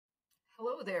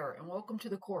Hello there, and welcome to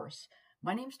the course.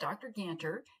 My name is Dr.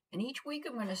 Ganter, and each week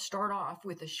I'm going to start off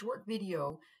with a short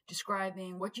video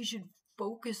describing what you should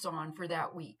focus on for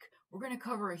that week. We're going to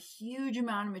cover a huge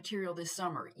amount of material this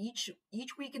summer. Each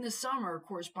week in the summer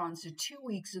corresponds to 2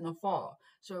 weeks in the fall.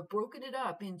 So I've broken it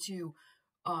up into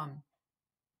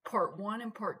part 1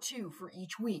 and part 2 for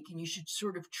each week, and you should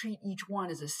sort of treat each one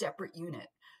as a separate unit.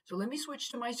 So let me switch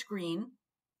to my screen,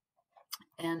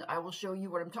 and I will show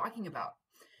you what I'm talking about.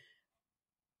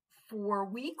 For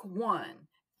week 1,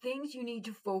 things you need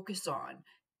to focus on.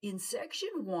 In section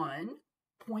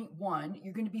 1.1,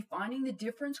 you're going to be finding the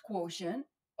difference quotient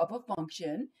of a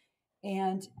function,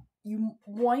 and you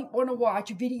might want to watch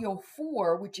video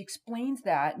 4, which explains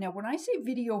that. Now, when I say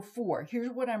video 4,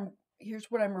 here's what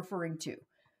I'm referring to.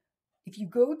 If you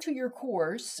go to your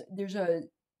course, there's a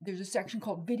section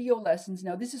called video lessons.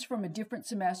 Now, this is from a different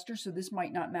semester, so this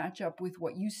might not match up with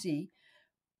what you see.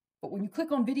 But when you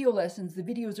click on video lessons, the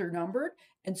videos are numbered.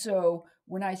 And so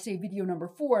when I say video number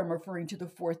 4, I'm referring to the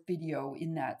 4th video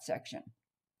in that section.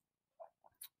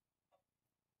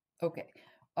 Okay.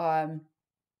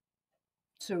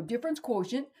 So difference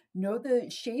quotient, know the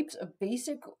shapes of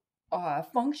basic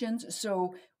functions.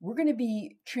 So we're going to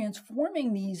be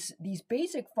transforming these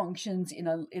basic functions in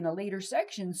a later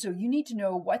section. So you need to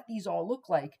know what these all look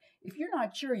like. If you're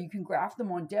not sure, you can graph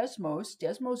them on Desmos.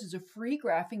 Desmos is a free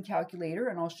graphing calculator,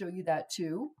 and I'll show you that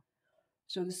too.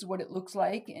 So this is what it looks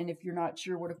like. And if you're not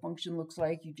sure what a function looks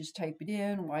like, you just type it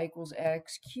in, y equals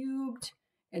x cubed,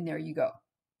 and there you go.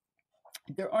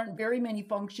 There aren't very many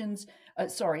functions,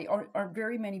 aren't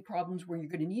very many problems where you're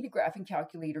going to need a graphing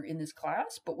calculator in this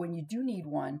class, but when you do need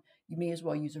one, you may as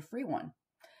well use a free one.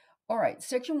 All right,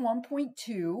 section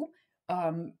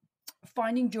 1.2,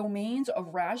 finding domains of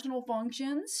rational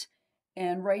functions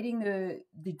and writing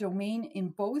the domain in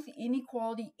both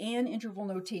inequality and interval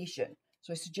notation.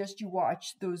 So I suggest you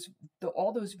watch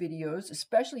all those videos,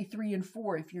 especially 3 and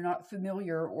 4 if you're not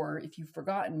familiar or if you've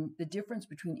forgotten the difference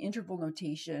between interval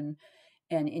notation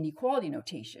and inequality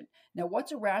notation. Now,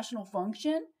 what's a rational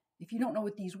function? If you don't know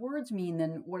what these words mean,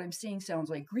 then what I'm saying sounds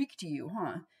like Greek to you,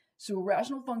 huh? So a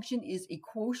rational function is a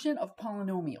quotient of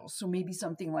polynomials. So maybe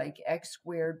something like x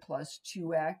squared plus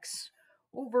 2x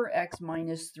over x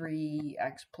minus 3,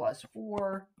 x plus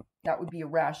 4. That would be a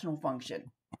rational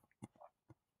function.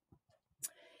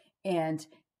 And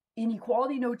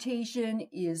inequality notation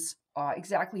is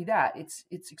exactly that.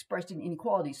 It's expressed in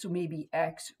inequality. So maybe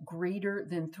x greater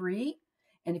than 3.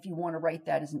 And if you want to write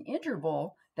that as an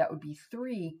interval, that would be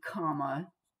 3,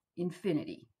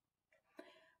 infinity.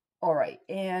 All right,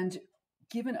 and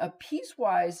given a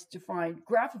piecewise defined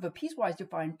graph of a piecewise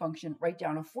defined function, write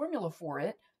down a formula for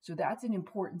it. So that's an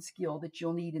important skill that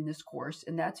you'll need in this course,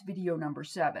 and that's video number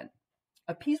 7.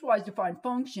 A piecewise defined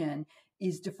function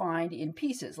is defined in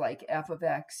pieces, like f of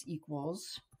x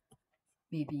equals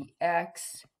maybe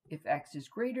x if x is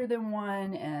greater than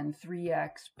 1, and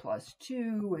 3x plus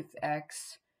 2 if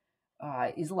x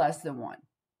is less than 1.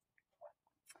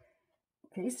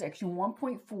 Okay, section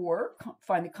 1.4,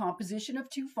 find the composition of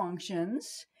two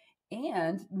functions,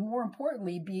 and more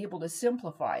importantly, be able to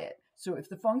simplify it. So if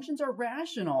the functions are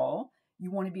rational,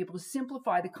 you want to be able to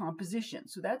simplify the composition.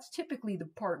 So that's typically the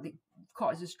part that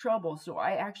causes trouble. So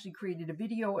I actually created a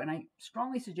video, and I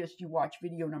strongly suggest you watch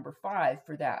video number 5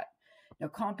 for that. Now,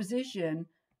 composition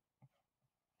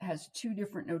has 2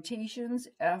 different notations,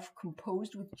 f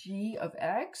composed with g of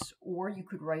x, or you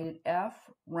could write it f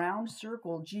round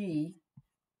circle g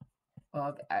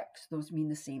of x. Those mean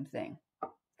the same thing.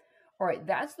 All right,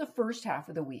 that's the first half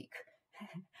of the week.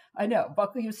 I know,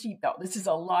 buckle your seatbelt. This is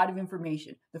a lot of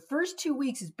information. The first 2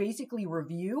 weeks is basically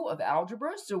review of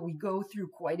algebra, so we go through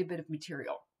quite a bit of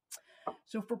material.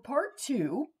 So for part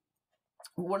 2,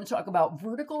 we want to talk about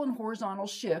vertical and horizontal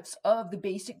shifts of the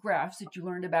basic graphs that you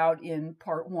learned about in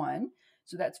part 1.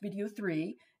 So that's video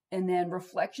 3. And then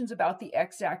reflections about the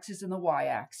x-axis and the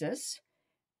y-axis.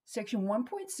 Section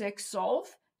 1.6, solve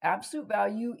absolute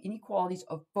value inequalities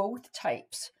of both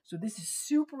types. So this is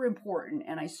super important,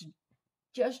 and I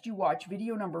suggest you watch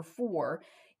video number 4.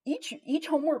 Each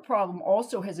homework problem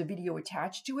also has a video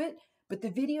attached to it, but the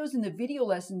videos in the video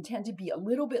lesson tend to be a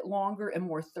little bit longer and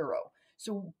more thorough.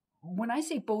 So when I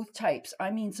say both types, I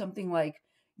mean something like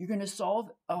you're going to solve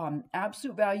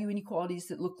absolute value inequalities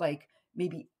that look like,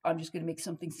 maybe I'm just going to make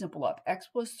something simple up, x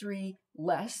plus 3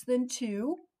 less than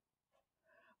 2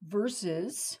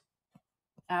 versus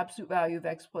absolute value of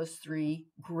x plus 3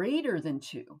 greater than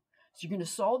 2. So you're going to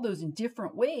solve those in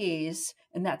different ways,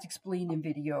 and that's explained in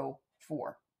video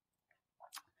 4.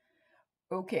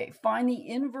 Okay, find the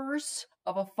inverse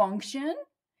of a function,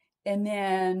 and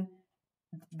then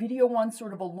Video one's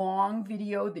sort of a long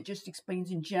video that just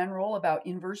explains in general about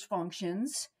inverse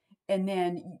functions. And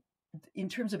then in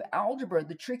terms of algebra,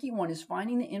 the tricky one is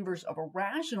finding the inverse of a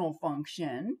rational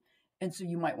function. And so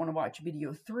you might want to watch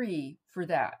video 3 for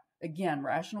that. Again,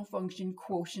 rational function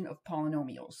quotient of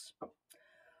polynomials.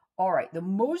 All right, the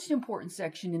most important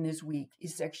section in this week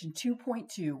is section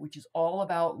 2.2, which is all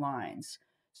about lines.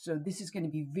 So this is going to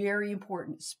be very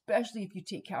important, especially if you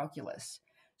take calculus.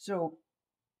 So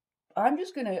I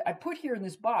put here in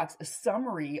this box a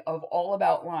summary of all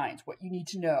about lines, what you need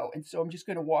to know. And so I'm just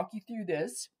going to walk you through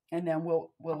this, and then we'll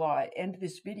end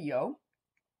this video.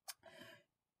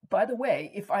 By the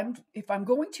way, if I'm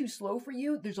going too slow for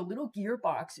you, there's a little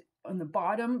gearbox on the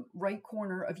bottom right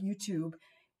corner of YouTube.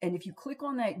 And if you click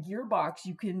on that gearbox,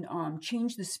 you can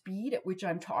change the speed at which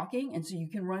I'm talking. And so you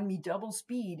can run me double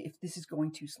speed if this is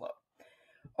going too slow.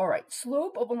 All right,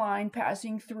 slope of a line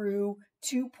passing through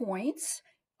 2 points.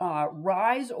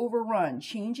 Rise over run,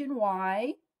 change in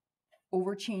y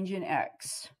over change in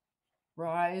x.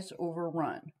 Rise over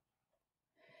run.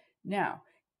 Now,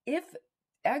 if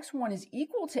x1 is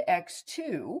equal to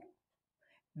x2,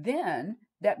 then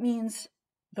that means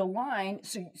the line,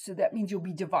 so that means you'll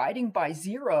be dividing by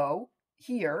 0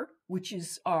 here, which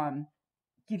is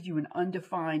gives you an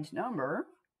undefined number,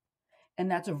 and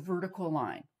that's a vertical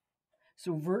line.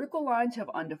 So vertical lines have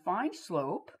undefined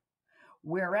slope,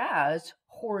 whereas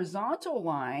horizontal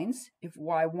lines, if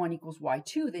y1 equals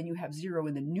y2, then you have 0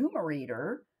 in the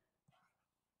numerator,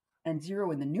 and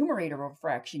 0 in the numerator of a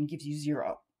fraction gives you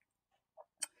 0.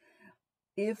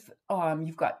 If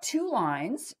you've got two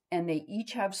lines and they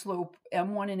each have slope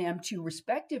m1 and m2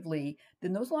 respectively,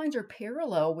 then those lines are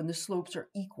parallel when the slopes are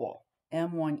equal.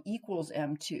 m1 equals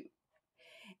m2.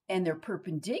 And they're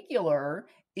perpendicular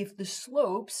if the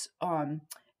slopes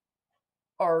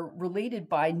are related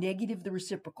by negative the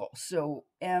reciprocal. So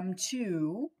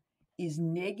m2 is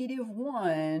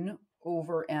 -1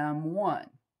 over m1,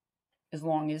 as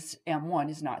long as m1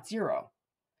 is not 0.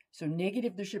 So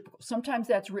negative the reciprocal. Sometimes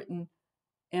that's written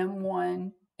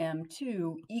m1,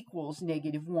 m2 equals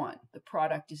 -1. The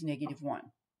product is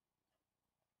 -1.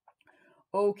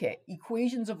 Okay,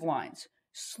 equations of lines.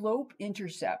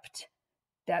 Slope-intercept.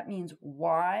 That means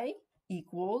y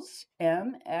equals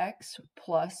mx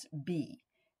plus b.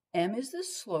 M is the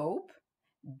slope,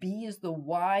 b is the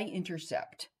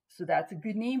y-intercept. So that's a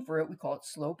good name for it. We call it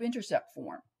slope-intercept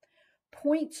form.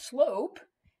 Point slope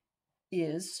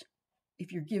is,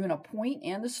 if you're given a point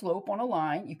and the slope on a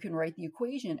line, you can write the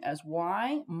equation as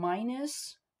y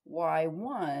minus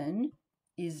y1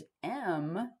 is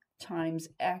m times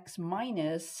x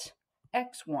minus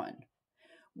x1,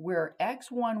 where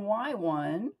x1,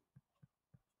 y1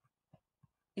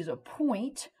 is a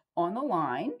point on the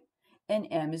line and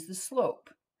m is the slope.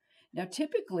 Now,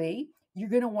 typically, you're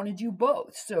going to want to do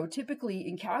both. So typically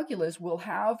in calculus, we'll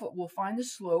find the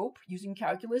slope using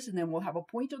calculus, and then we'll have a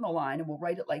point on the line, and we'll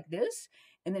write it like this.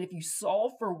 And then if you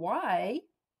solve for y,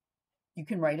 you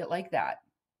can write it like that.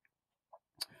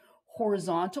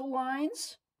 Horizontal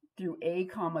lines through a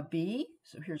comma b.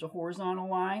 So here's a horizontal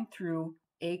line through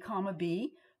a comma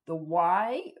b. The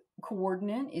y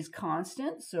coordinate is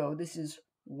constant, so this is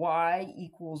y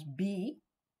equals b.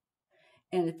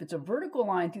 And if it's a vertical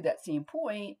line through that same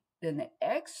point, then the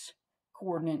x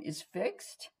coordinate is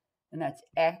fixed, and that's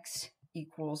x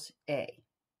equals a.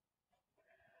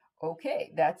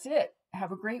 Okay, that's it.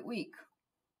 Have a great week.